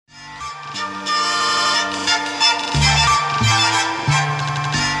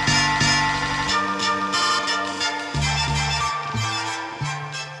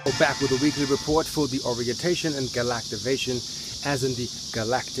back with a weekly report for the orientation and galactivation, as in the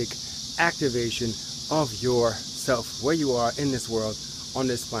galactic activation of yourself, where you are in this world, on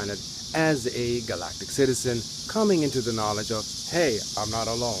this planet, as a galactic citizen, coming into the knowledge of, hey, I'm not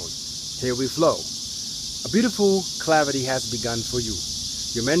alone. Here we flow. A beautiful clarity has begun for you.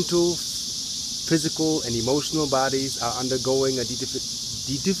 Your mental, physical, and emotional bodies are undergoing a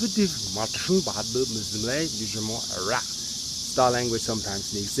star language sometimes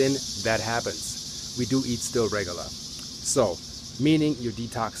sneaks in. That happens. We do eat still regular. So, meaning you're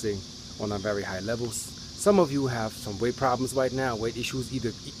detoxing on a very high levels. Some of you have some weight problems right now, weight issues,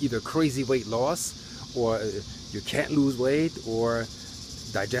 either crazy weight loss, or you can't lose weight, or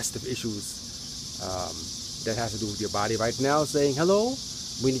digestive issues that has to do with your body right now, saying, hello,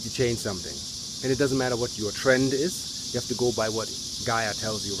 we need to change something. And it doesn't matter what your trend is, you have to go by what Gaia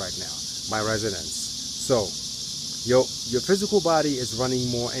tells you right now, by resonance. So, your physical body is running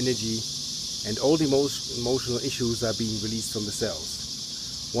more energy, and old emotional issues are being released from the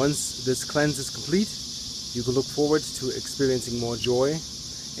cells. Once this cleanse is complete, you can look forward to experiencing more joy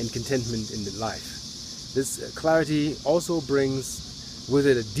and contentment in life. This clarity also brings with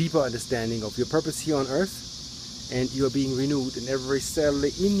it a deeper understanding of your purpose here on Earth, and you are being renewed, and every cell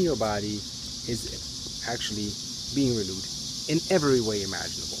in your body is actually being renewed in every way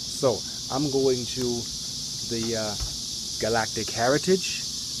imaginable. So I'm going to the galactic heritage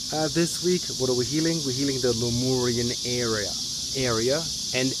this week. What are we healing? We're healing the Lemurian area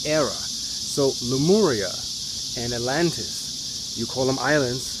and era. So Lemuria and Atlantis, you call them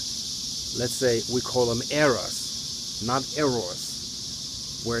islands. Let's say we call them eras, not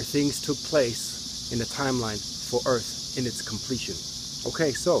errors, where things took place in the timeline for Earth in its completion.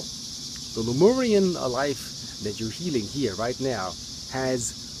 Okay, so the Lemurian life that you're healing here right now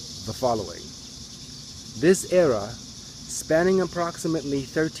has the following. This era, spanning approximately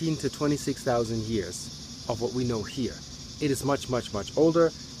 13 to 26,000 years of what we know here. It is much, much, much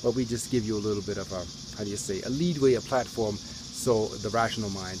older, but we just give you a little bit of a, a leadway, a platform, so the rational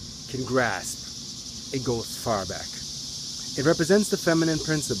mind can grasp. It goes far back. It represents the feminine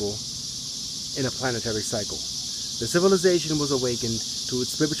principle in a planetary cycle. The civilization was awakened to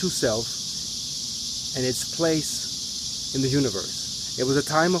its spiritual self and its place in the universe. It was a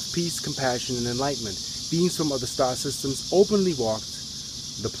time of peace, compassion, and enlightenment. Beings from other star systems openly walked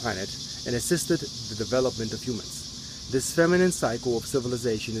the planet and assisted the development of humans. This feminine cycle of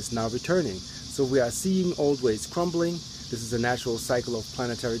civilization is now returning, so we are seeing old ways crumbling. This is a natural cycle of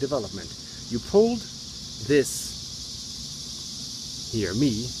planetary development. You pulled this,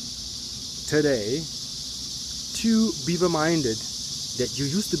 me, today, to be reminded that you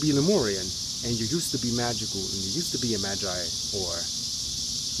used to be Lemurian, and you used to be magical, and you used to be a magi, or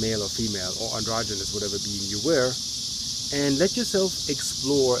male or female, or androgynous, whatever being you were, and let yourself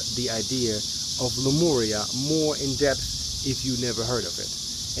explore the idea of Lemuria more in depth if you never heard of it.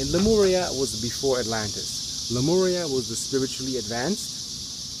 And Lemuria was before Atlantis. Lemuria was the spiritually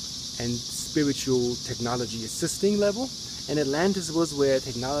advanced and spiritual technology assisting level, and Atlantis was where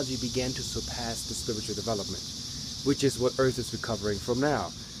technology began to surpass the spiritual development, which is what Earth is recovering from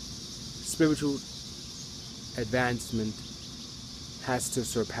now. Spiritual advancement has to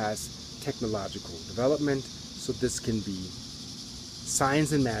surpass technological development, so this can be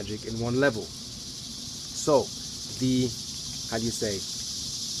science and magic in one level. So the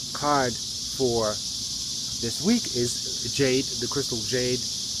card for this week is jade, the crystal jade.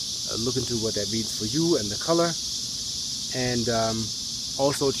 Look into what that means for you and the color, and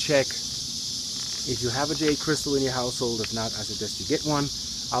also check if you have a jade crystal in your household. If not, I suggest you get one.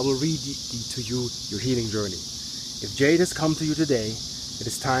 I will read to you your healing journey. If jade has come to you today, it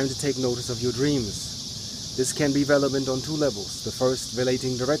is time to take notice of your dreams. This can be relevant on two levels. The first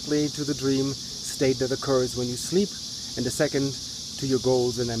relating directly to the dream state that occurs when you sleep, and the second to your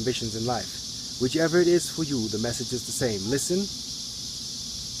goals and ambitions in life. Whichever it is for you, the message is the same. Listen,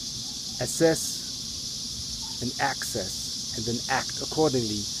 assess, and access, and then act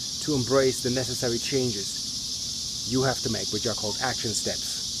accordingly to embrace the necessary changes you have to make, which are called action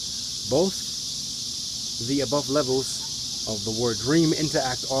steps. Both the above levels of the word dream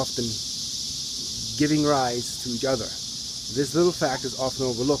interact often, giving rise to each other. This little fact is often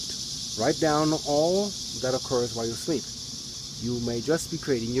overlooked. Write down all that occurs while you sleep. You may just be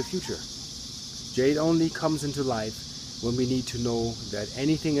creating your future. Jade only comes into life when we need to know that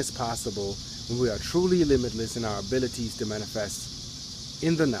anything is possible, when we are truly limitless in our abilities to manifest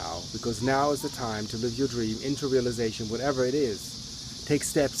in the now, because now is the time to live your dream into realization, whatever it is. Take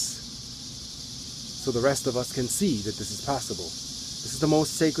steps so the rest of us can see that this is possible. This is the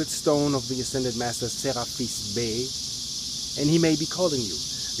most sacred stone of the Ascended Master Seraphis Bey, and he may be calling you.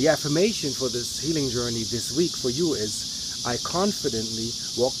 The affirmation for this healing journey this week for you is, I confidently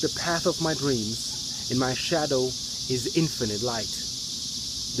walk the path of my dreams. In my shadow is infinite light.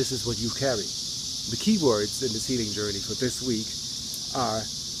 This is what you carry. The key words in this healing journey for this week are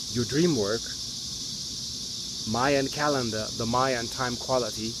your dream work, Mayan calendar, the Mayan time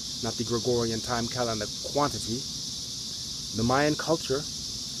quality, not the Gregorian time calendar quantity, the Mayan culture,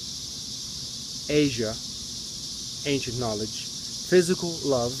 Asia, ancient knowledge, physical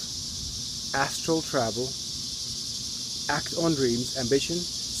love, astral travel, act on dreams, ambition,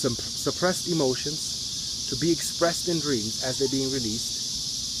 suppressed emotions, to be expressed in dreams as they're being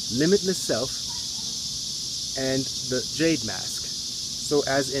released, limitless self, and the jade mask. So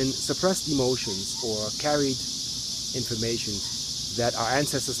as in suppressed emotions or carried information that our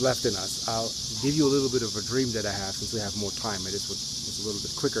ancestors left in us, I'll give you a little bit of a dream that I have since we have more time. It's a little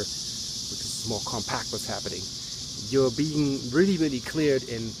bit quicker because it's more compact what's happening. You're being really, really cleared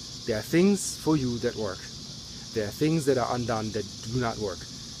in there are things for you that work. There are things that are undone that do not work.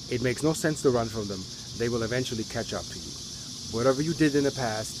 It makes no sense to run from them. They will eventually catch up to you. Whatever you did in the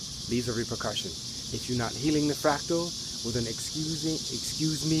past leaves a repercussion. If you're not healing the fractal with an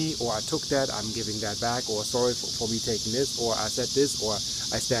excuse me, or I took that, I'm giving that back, or sorry for me taking this, or I said this, or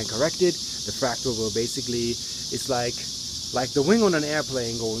I stand corrected, the fractal will basically, it's like the wing on an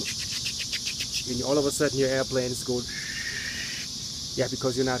airplane going, and all of a sudden your airplane is going, yeah,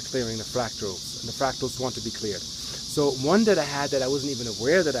 because you're not clearing the fractals, and the fractals want to be cleared. So one that I had that I wasn't even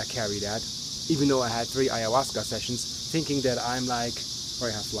aware that I carried that, even though I had 3 ayahuasca sessions, thinking that I'm like, or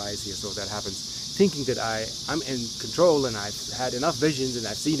I have flies here, so that happens, thinking that I'm in control and I've had enough visions and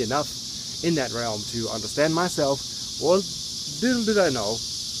I've seen enough in that realm to understand myself. Well, little did I know,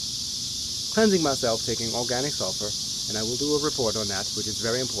 cleansing myself, taking organic sulfur, and I will do a report on that, which is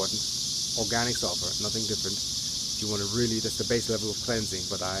very important. Organic sulfur, nothing different. If you want to really, that's the base level of cleansing,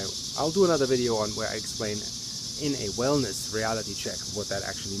 but I'll do another video on where I explain in a wellness reality check what that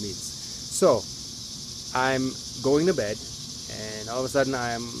actually means. So, I'm going to bed, and all of a sudden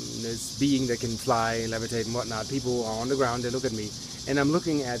I'm this being that can fly, levitate and whatnot. People are on the ground, they look at me, and I'm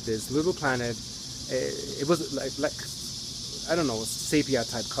looking at this little planet. It was like I don't know, sepia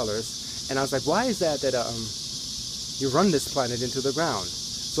type colors, and I was like, why is that you run this planet into the ground?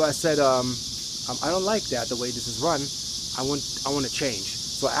 So I said, I don't like that, the way this is run. I want to change.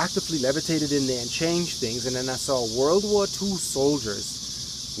 So I actively levitated in there and changed things, and then I saw World War II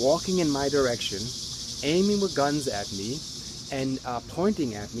soldiers walking in my direction, aiming with guns at me, and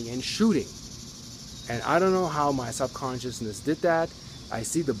pointing at me and shooting. And I don't know how my subconsciousness did that. I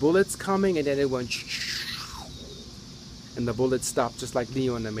see the bullets coming, and then it went, and the bullets stopped just like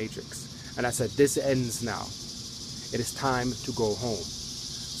Neo in the Matrix. And I said, this ends now. It is time to go home.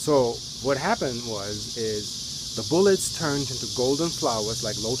 So what happened is the bullets turned into golden flowers,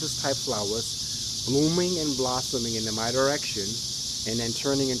 like lotus type flowers, blooming and blossoming in my direction, and then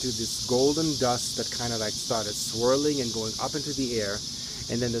turning into this golden dust that kind of like started swirling and going up into the air.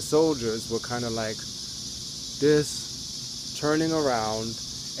 And then the soldiers were kind of like this, turning around,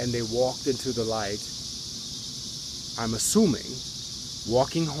 and they walked into the light. I'm assuming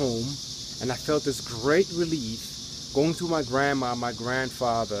walking home, and I felt this great relief going through my grandma, my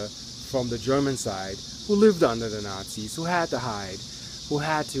grandfather from the German side, who lived under the Nazis, who had to hide, who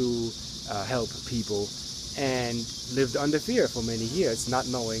had to help people, and lived under fear for many years, not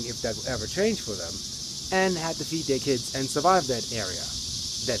knowing if that would ever change for them, and had to feed their kids and survive that era.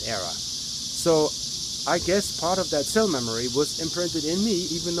 So I guess part of that cell memory was imprinted in me,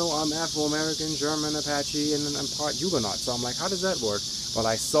 even though I'm Afro-American, German, Apache, and I'm part Huguenot. So I'm like, how does that work? Well,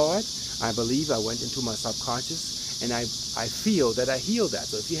 I saw it. I believe I went into my subconscious, and I feel that I healed that.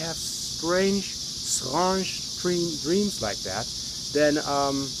 So if you have strange dreams like that, then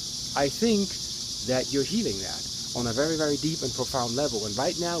I think that you're healing that on a very, very deep and profound level. And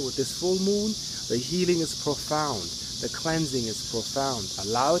right now with this full moon, the healing is profound. The cleansing is profound.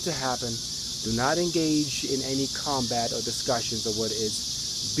 Allow it to happen. Do not engage in any combat or discussions of what it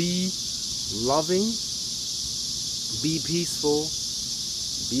is. Be loving. Be peaceful.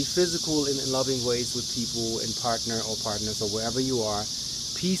 Be physical in loving ways with people, in partner or partners or wherever you are.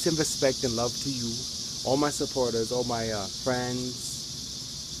 Peace and respect and love to you. All my supporters, all my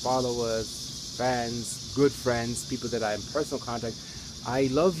friends, followers, fans, good friends, people that I'm in personal contact. I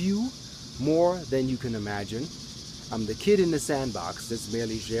love you more than you can imagine. I'm the kid in the sandbox that's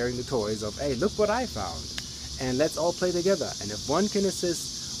merely sharing the toys of, hey, look what I found. And let's all play together. And if one can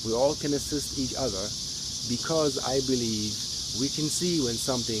assist, we all can assist each other, because I believe we can see when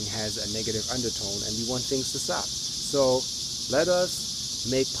something has a negative undertone and we want things to stop. So let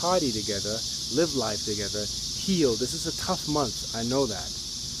us make party together, live life together, heal. This is a tough month, I know that.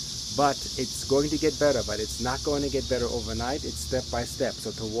 but it's going to get better. But it's not going to get better overnight. It's step by step.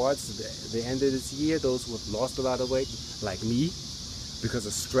 So towards the end of this year, those who have lost a lot of weight, like me, because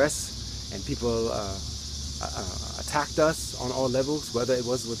of stress, and people attacked us on all levels, whether it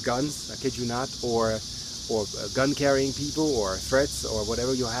was with guns, I kid you not, or gun carrying people, or threats, or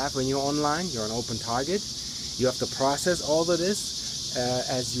whatever you have when you're online. You're an open target. You have to process all of this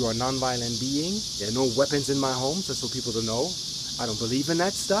as you are a non-violent being. There are no weapons in my home, just for people to know. I don't believe in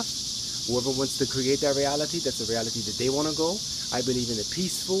that stuff. Whoever wants to create that reality, that's the reality that they want to go. I believe in a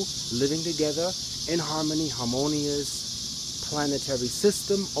peaceful, living together, in harmony, harmonious planetary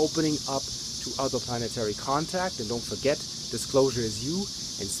system, opening up to other planetary contact. And don't forget, disclosure is you.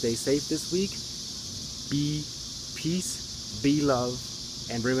 And stay safe this week. Be peace, be love,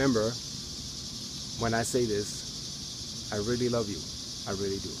 and remember, when I say this, I really love you. I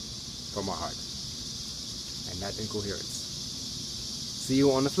really do, from my heart, and not incoherence. See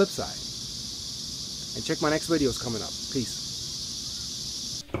you on the flip side, and check my next videos coming up. Peace.